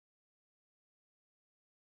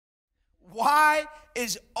Why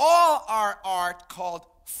is all our art called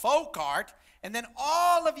folk art, and then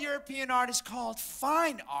all of European art is called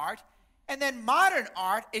fine art, and then modern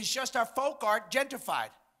art is just our folk art gentrified?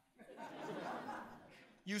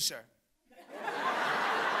 You, sir.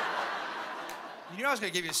 You knew I was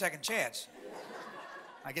going to give you a second chance.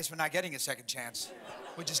 I guess we're not getting a second chance.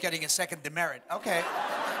 We're just getting a second demerit. Okay,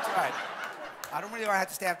 that's all right. I don't really want to have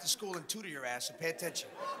to stay after school and tutor your ass, so pay attention.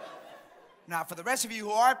 Now, for the rest of you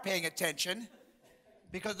who are paying attention,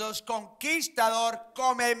 because los conquistador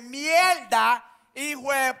come mierda,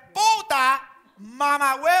 hijo de puta,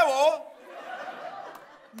 mamahuevo,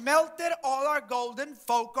 melted all our golden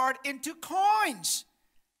folk art into coins.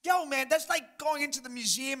 Yo, man, that's like going into the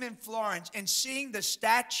museum in Florence and seeing the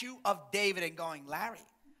statue of David and going, Larry,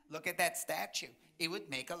 look at that statue. It would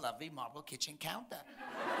make a lovely marble kitchen counter.